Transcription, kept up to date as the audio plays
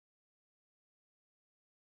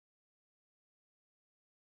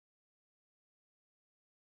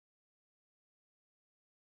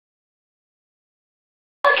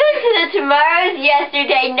tomorrow's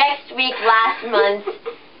yesterday, next week, last month,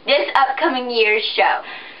 this upcoming year's show.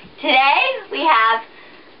 Today, we have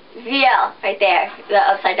VL right there, the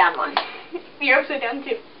upside down one. You're upside down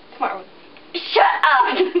too. Smart one. Shut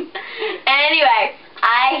up! Anyway,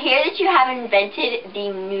 I hear that you have invented the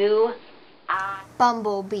new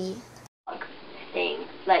bumblebee thing.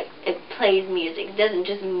 Like, it plays music. It doesn't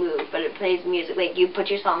just move, but it plays music. Like, you put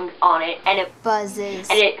your song on it, and it buzzes.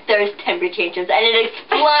 And it throws temper tantrums, and it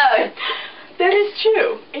explodes. That is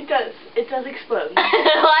true. It does. It does explode.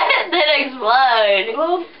 Why does it explode?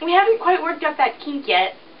 Well, we haven't quite worked out that kink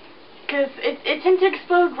yet. Because it tends to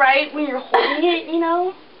explode right when you're holding it, you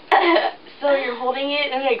know? So you're holding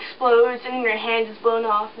it, and it explodes, and your hand is blown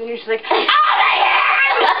off, and you're just like, out of here!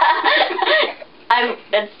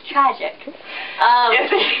 That's tragic.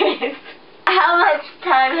 Yes, it is. How much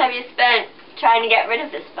time have you spent trying to get rid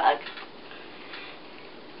of this bug?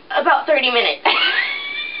 About 30 minutes.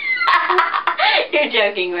 You're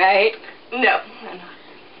joking, right? No, I'm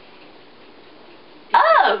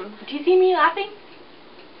not. Do you see me laughing?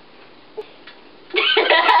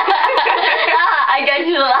 I got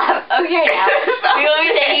you to laugh. Okay, now we will be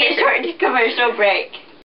taking a short commercial break.